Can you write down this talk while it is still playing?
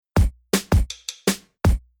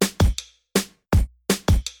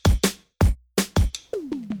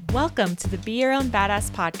Welcome to the Be Your Own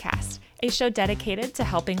Badass podcast, a show dedicated to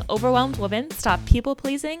helping overwhelmed women stop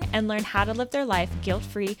people-pleasing and learn how to live their life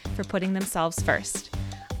guilt-free for putting themselves first.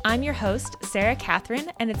 I'm your host, Sarah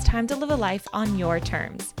Catherine, and it's time to live a life on your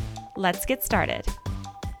terms. Let's get started.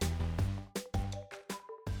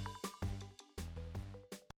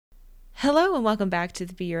 Hello and welcome back to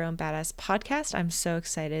the Be Your Own Badass podcast. I'm so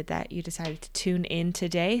excited that you decided to tune in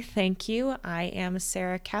today. Thank you. I am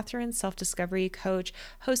Sarah Catherine, self-discovery coach,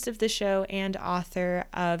 host of the show, and author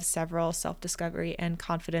of several self-discovery and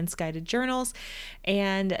confidence guided journals.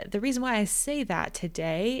 And the reason why I say that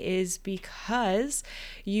today is because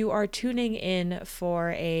you are tuning in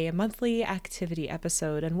for a monthly activity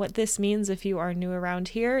episode. And what this means, if you are new around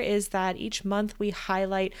here, is that each month we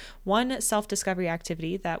highlight one self-discovery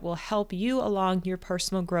activity that will help you along your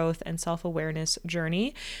personal growth and self-awareness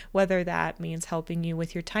journey, whether that means helping you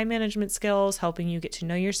with your time management skills, helping you get to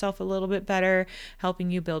know yourself a little bit better,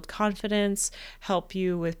 helping you build confidence, help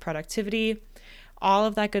you with productivity, all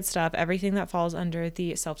of that good stuff. Everything that falls under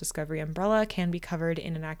the self-discovery umbrella can be covered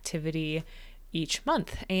in an activity each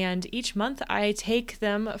month. And each month I take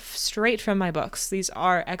them straight from my books. These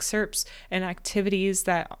are excerpts and activities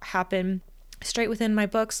that happen straight within my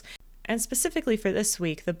books. And specifically for this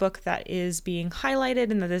week, the book that is being highlighted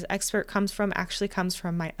and that this expert comes from actually comes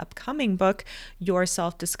from my upcoming book, Your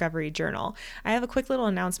Self-Discovery Journal. I have a quick little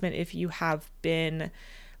announcement. If you have been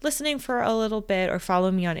listening for a little bit or follow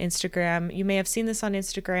me on Instagram, you may have seen this on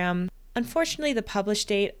Instagram. Unfortunately, the publish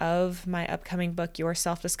date of my upcoming book, Your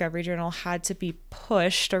Self-Discovery Journal, had to be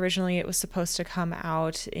pushed. Originally, it was supposed to come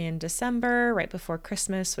out in December, right before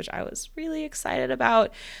Christmas, which I was really excited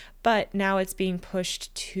about. But now it's being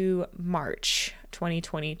pushed to March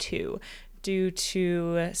 2022 due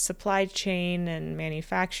to supply chain and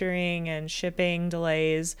manufacturing and shipping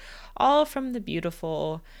delays, all from the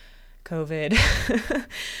beautiful COVID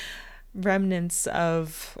remnants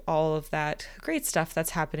of all of that great stuff that's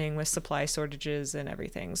happening with supply shortages and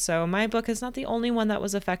everything. So my book is not the only one that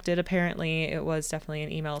was affected. Apparently, it was definitely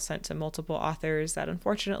an email sent to multiple authors that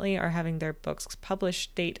unfortunately are having their books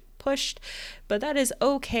published date pushed, but that is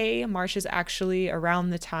okay. March is actually around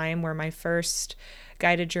the time where my first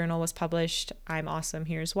guided journal was published. I'm Awesome,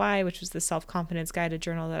 Here's Why, which was the self-confidence guided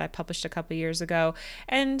journal that I published a couple years ago,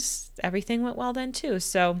 and everything went well then too.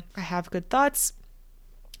 So I have good thoughts.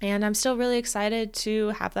 And I'm still really excited to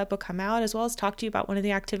have that book come out, as well as talk to you about one of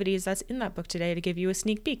the activities that's in that book today to give you a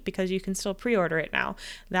sneak peek, because you can still pre-order it now.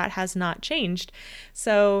 That has not changed.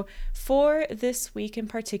 So for this week in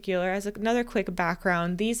particular, as another quick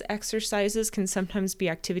background, these exercises can sometimes be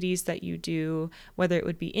activities that you do, whether it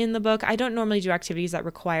would be in the book. I don't normally do activities that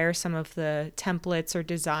require some of the templates or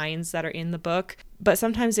designs that are in the book. But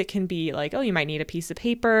sometimes it can be like, oh, you might need a piece of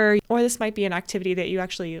paper, or this might be an activity that you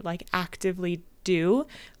actually actively do,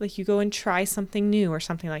 like you go and try something new or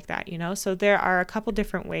something like that, So there are a couple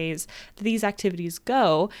different ways that these activities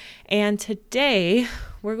go. And today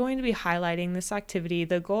we're going to be highlighting this activity.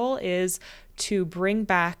 The goal is to bring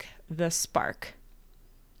back the spark.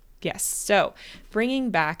 Yes, so bringing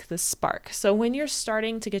back the spark. So when you're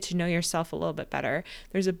starting to get to know yourself a little bit better,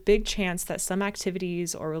 there's a big chance that some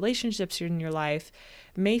activities or relationships in your life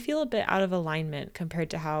may feel a bit out of alignment compared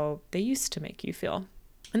to how they used to make you feel.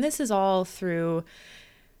 And this is all through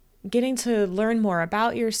getting to learn more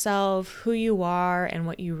about yourself, who you are, and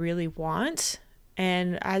what you really want.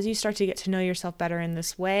 And as you start to get to know yourself better in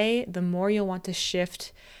this way, the more you'll want to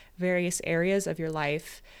shift various areas of your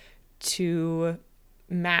life to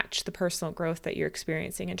match the personal growth that you're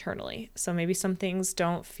experiencing internally. So maybe some things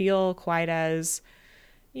don't feel quite as,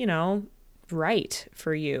 right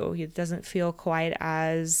for you. It doesn't feel quite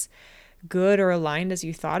as good or aligned as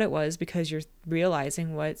you thought it was, because you're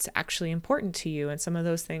realizing what's actually important to you, and some of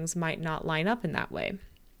those things might not line up in that way.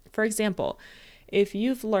 For example, if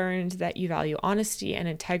you've learned that you value honesty and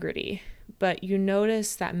integrity, but you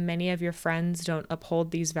notice that many of your friends don't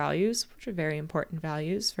uphold these values, which are very important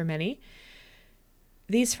values for many,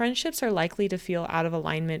 these friendships are likely to feel out of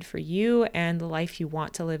alignment for you and the life you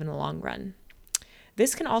want to live in the long run.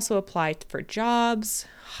 This can also apply for jobs,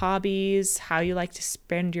 hobbies, how you like to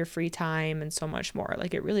spend your free time, and so much more.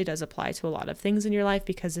 It really does apply to a lot of things in your life,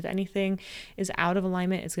 because if anything is out of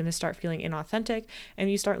alignment, it's going to start feeling inauthentic. And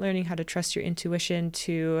you start learning how to trust your intuition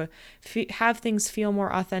to have things feel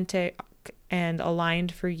more authentic and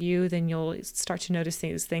aligned for you, then you'll start to notice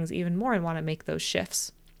these things even more and want to make those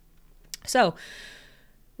shifts. So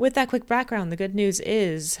with that quick background, the good news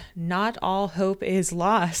is not all hope is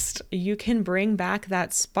lost. You can bring back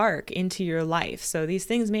that spark into your life. So these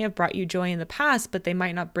things may have brought you joy in the past, but they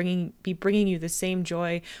might not be bringing you the same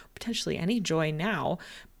joy, potentially any joy now.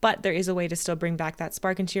 But there is a way to still bring back that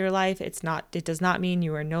spark into your life. It does not mean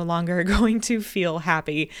you are no longer going to feel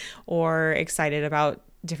happy or excited about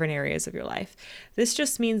different areas of your life. This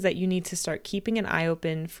just means that you need to start keeping an eye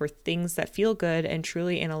open for things that feel good and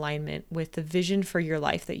truly in alignment with the vision for your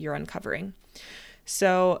life that you're uncovering.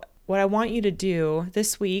 So what I want you to do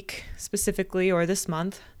this week specifically, or this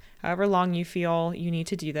month, however long you feel you need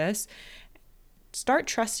to do this, start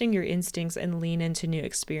trusting your instincts and lean into new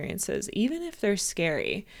experiences, even if they're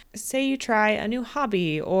scary. Say you try a new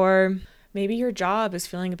hobby, or maybe your job is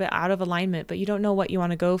feeling a bit out of alignment, but you don't know what you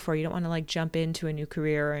want to go for. You don't want to like jump into a new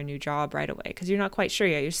career or a new job right away because you're not quite sure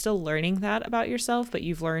yet. You're still learning that about yourself, but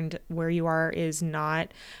you've learned where you are is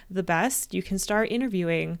not the best. You can start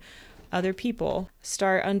interviewing other people,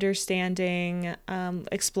 start understanding,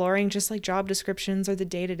 exploring just like job descriptions or the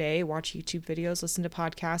day-to-day, watch YouTube videos, listen to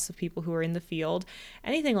podcasts of people who are in the field,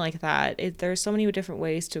 anything like that. There's so many different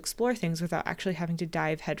ways to explore things without actually having to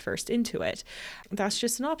dive headfirst into it. That's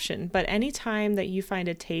just an option. But anytime that you find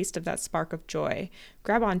a taste of that spark of joy,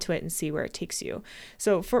 grab onto it and see where it takes you.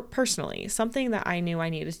 So for personally, something that I knew I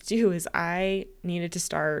needed to do is I needed to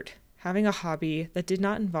start having a hobby that did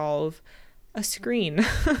not involve a screen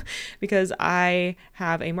because I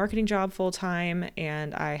have a marketing job full time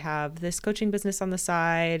and I have this coaching business on the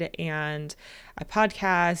side and I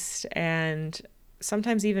podcast, and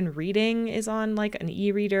sometimes even reading is on like an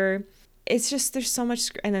e-reader. It's just, there's so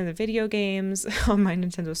much, and then the video games on my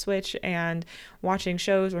Nintendo Switch and watching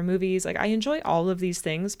shows or movies. Like I enjoy all of these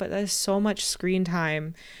things, but there's so much screen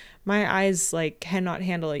time. My eyes like cannot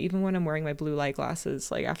handle it. Even when I'm wearing my blue light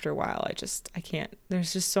glasses, like after a while, I can't,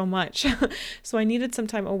 there's just so much. So I needed some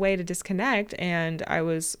time away to disconnect, and I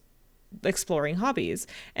was exploring hobbies.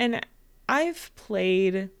 And I've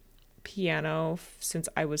played piano since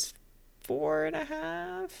I was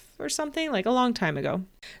 4.5 or something, like a long time ago.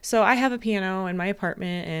 So I have a piano in my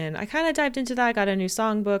apartment, and I kind of dived into that. I got a new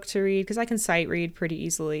songbook to read because I can sight read pretty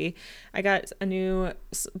easily. I got a new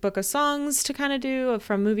book of songs to kind of do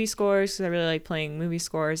from movie scores because I really like playing movie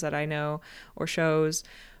scores that I know or shows.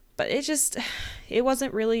 But it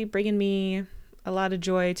wasn't really bringing me a lot of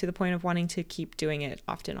joy to the point of wanting to keep doing it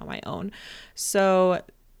often on my own. So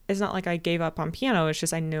it's not like I gave up on piano. It's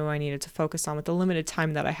just I knew I needed to focus on, with the limited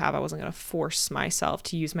time that I have, I wasn't going to force myself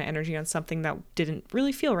to use my energy on something that didn't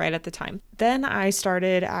really feel right at the time. Then I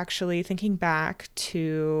started actually thinking back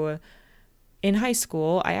to in high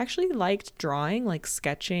school. I actually liked drawing, like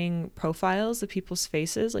sketching profiles of people's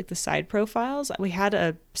faces, like the side profiles. We had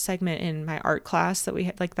a segment in my art class that we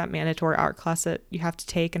had, like that mandatory art class that you have to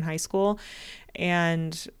take in high school.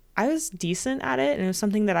 And I was decent at it, and it was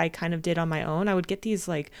something that I kind of did on my own. I would get these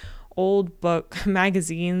like old book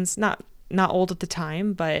magazines, not old at the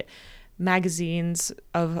time, but magazines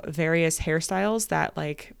of various hairstyles that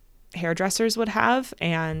like hairdressers would have,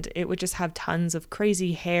 and it would just have tons of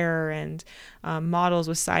crazy hair and models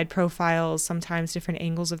with side profiles, sometimes different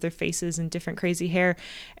angles of their faces and different crazy hair,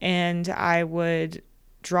 and I would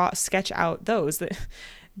sketch out those that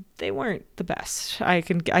they weren't the best. I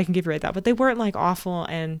can give you that, but they weren't like awful,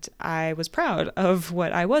 and I was proud of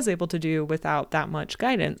what I was able to do without that much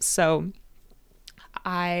guidance. So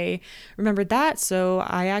I remembered that. So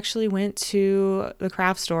I actually went to the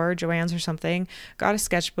craft store, Joann's or something, got a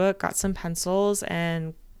sketchbook, got some pencils,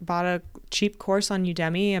 and bought a cheap course on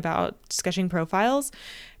Udemy about sketching profiles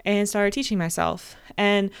and started teaching myself.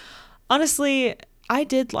 And honestly, I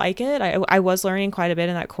did like it. I was learning quite a bit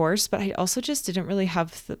in that course, but I also just didn't really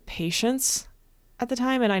have the patience at the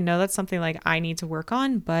time. And I know that's something like I need to work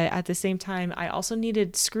on, but at the same time, I also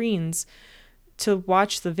needed screens to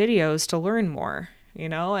watch the videos to learn more,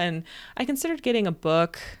 and I considered getting a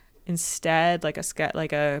book instead, like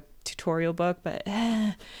a tutorial book, but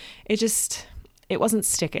it wasn't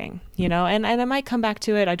sticking, and I might come back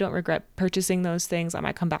to it. I don't regret purchasing those things. I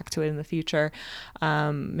might come back to it in the future.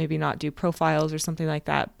 Maybe not do profiles or something like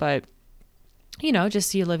that, but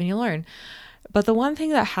just you live and you learn. But the one thing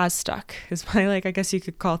that has stuck is my, I guess you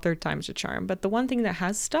could call third time's a charm, but the one thing that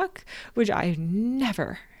has stuck, which I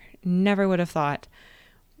never would have thought,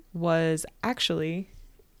 was actually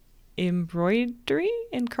embroidery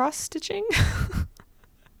and cross stitching.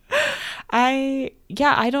 I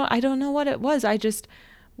don't know what it was. I just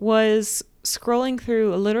was scrolling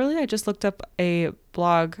through, literally I just looked up a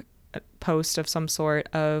blog post of some sort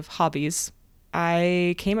of hobbies.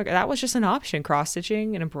 That was just an option, cross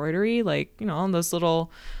stitching and embroidery, on those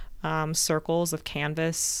little circles of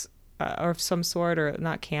canvas or of some sort, or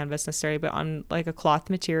not canvas necessarily, but on like a cloth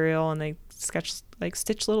material, and they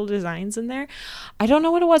stitch little designs in there. I don't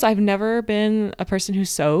know what it was. I've never been a person who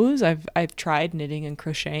sews. I've tried knitting and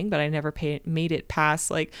crocheting, but I never made it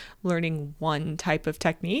past like learning one type of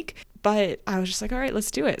technique. But I was just like, all right,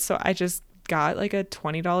 let's do it. So I just got like a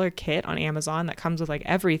 $20 kit on Amazon that comes with like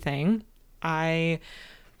everything. I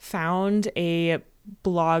found a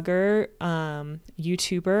blogger,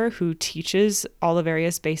 YouTuber who teaches all the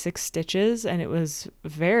various basic stitches, and it was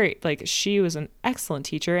she was an excellent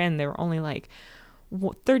teacher, and they were only like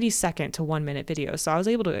 30-second to 1-minute videos, so I was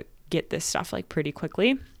able to get this stuff like pretty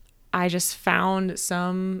quickly. I just found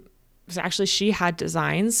actually she had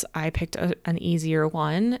designs. I picked an easier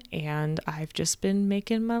one, and I've just been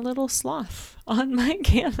making my little sloth on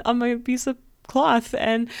my piece of cloth,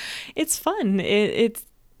 and it's fun.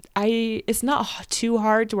 It's not too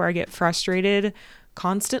hard to where I get frustrated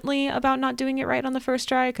constantly about not doing it right on the first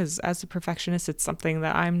try, because as a perfectionist, it's something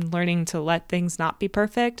that I'm learning to let things not be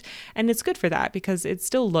perfect. And it's good for that because it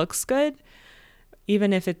still looks good.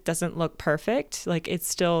 Even if it doesn't look perfect, like it's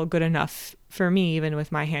still good enough for me, even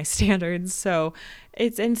with my high standards. So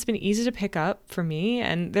it's been easy to pick up for me.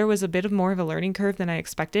 And there was a bit of more of a learning curve than I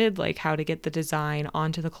expected, like how to get the design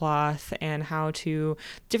onto the cloth and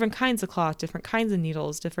different kinds of cloth, different kinds of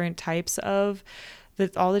needles, different types of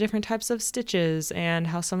all the different types of stitches, and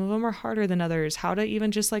how some of them are harder than others, how to even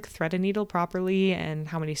just like thread a needle properly, and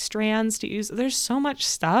how many strands to use. There's so much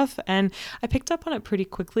stuff, and I picked up on it pretty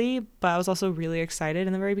quickly, but I was also really excited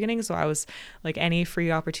in the very beginning. So I was like, any free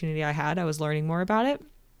opportunity I had, I was learning more about it.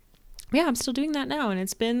 Yeah, I'm still doing that now, and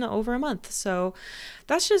it's been over a month. So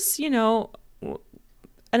that's just, an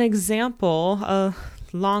example, a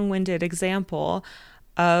long-winded example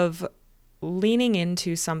of leaning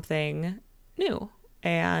into something new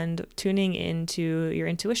and tuning into your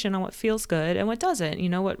intuition on what feels good and what doesn't,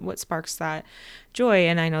 what sparks that joy.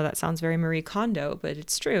 And I know that sounds very Marie Kondo, but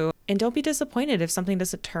it's true. And don't be disappointed if something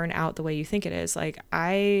doesn't turn out the way you think it is. Like,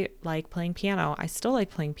 I like playing piano. I still like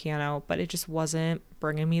playing piano, but it just wasn't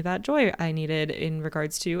bringing me that joy I needed in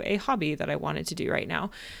regards to a hobby that I wanted to do right now.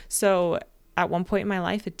 So at one point in my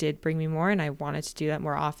life, it did bring me more, and I wanted to do that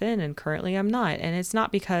more often, and currently I'm not. And it's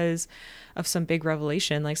not because of some big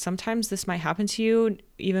revelation. Like, sometimes this might happen to you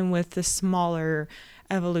even with the smaller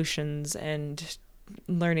evolutions and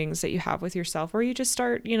learnings that you have with yourself, where you just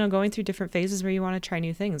start, going through different phases where you want to try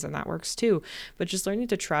new things, and that works too. But just learning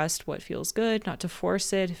to trust what feels good, not to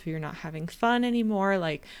force it. If you're not having fun anymore,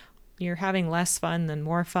 like you're having less fun than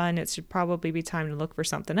more fun, it should probably be time to look for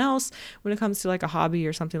something else when it comes to like a hobby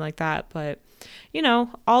or something like that. But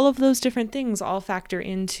all of those different things all factor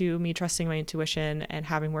into me trusting my intuition and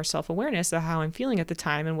having more self-awareness of how I'm feeling at the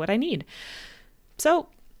time and what I need. So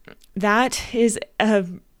that is a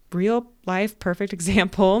real life perfect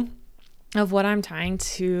example of what I'm trying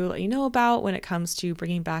to let you know about when it comes to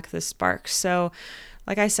bringing back the spark. So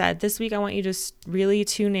like I said, this week I want you to just really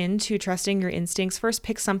tune in to trusting your instincts. First,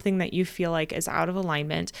 pick something that you feel like is out of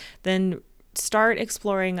alignment. Then start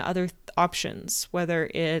exploring other options,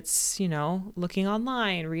 whether it's, looking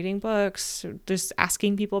online, reading books, just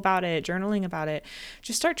asking people about it, journaling about it.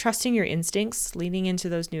 Just start trusting your instincts, leaning into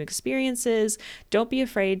those new experiences. Don't be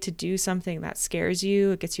afraid to do something that scares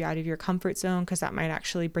you. It gets you out of your comfort zone, because that might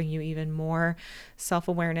actually bring you even more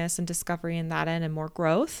self-awareness and discovery in that end and more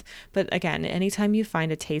growth. But again, anytime you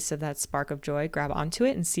find a taste of that spark of joy, grab onto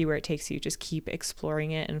it and see where it takes you. Just keep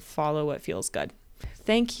exploring it and follow what feels good.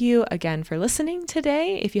 Thank you again for listening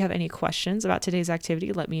today. If you have any questions about today's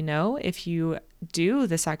activity, let me know. If you do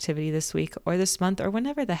this activity this week or this month or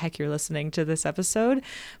whenever the heck you're listening to this episode,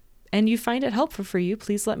 and you find it helpful for you,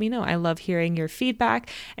 please let me know. I love hearing your feedback.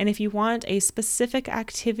 And if you want a specific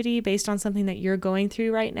activity based on something that you're going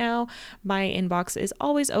through right now, my inbox is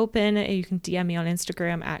always open. You can DM me on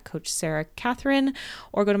Instagram at Coach Sarah Catherine,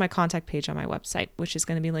 or go to my contact page on my website, which is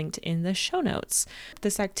going to be linked in the show notes.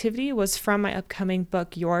 This activity was from my upcoming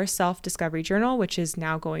book, Your Self-Discovery Journal, which is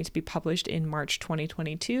now going to be published in March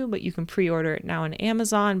 2022, but you can pre-order it now on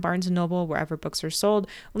Amazon, Barnes & Noble, wherever books are sold.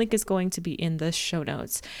 Link is going to be in the show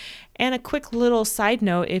notes. And a quick little side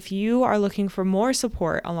note, if you are looking for more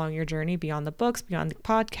support along your journey beyond the books, beyond the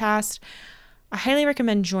podcast, I highly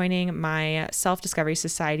recommend joining my Self-Discovery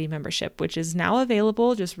Society membership, which is now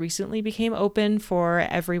available, just recently became open for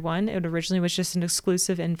everyone. It originally was just an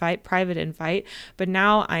exclusive invite, private invite, but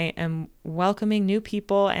now I am welcoming new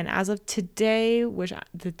people. And as of today, which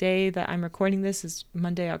the day that I'm recording this is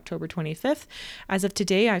Monday, October 25th. As of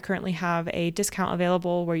today, I currently have a discount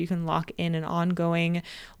available where you can lock in an ongoing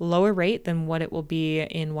lower rate than what it will be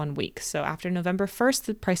in 1 week. So after November 1st,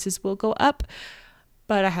 the prices will go up.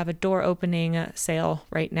 but I have a door opening sale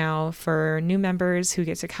right now for new members who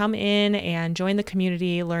get to come in and join the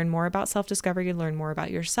community, learn more about self-discovery, learn more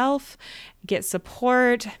about yourself, get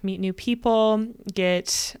support, meet new people,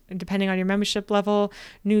 get, depending on your membership level,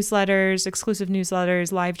 newsletters, exclusive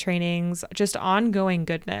newsletters, live trainings, just ongoing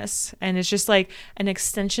goodness. And it's just like an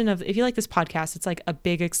extension of, if you like this podcast, it's like a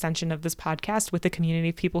big extension of this podcast with the community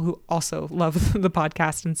of people who also love the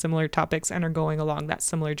podcast and similar topics and are going along that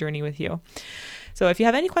similar journey with you. So if you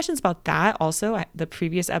have any questions about that, also the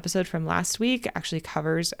previous episode from last week actually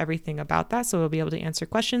covers everything about that. So we'll be able to answer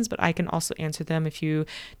questions, but I can also answer them if you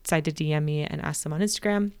decide to DM me and ask them on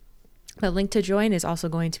Instagram. The link to join is also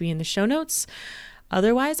going to be in the show notes.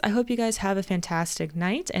 Otherwise, I hope you guys have a fantastic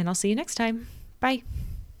night, and I'll see you next time. Bye.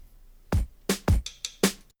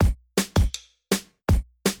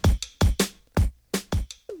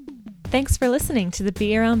 Thanks for listening to the Be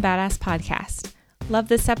Your Own Badass podcast. Love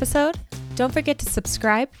this episode? Don't forget to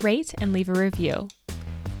subscribe, rate, and leave a review.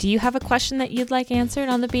 Do you have a question that you'd like answered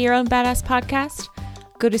on the Be Your Own Badass podcast?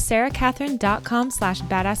 Go to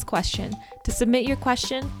sarahcatherine.com/badass question to submit your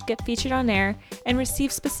question, get featured on air, and receive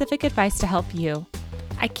specific advice to help you.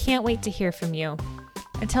 I can't wait to hear from you.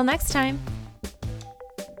 Until next time.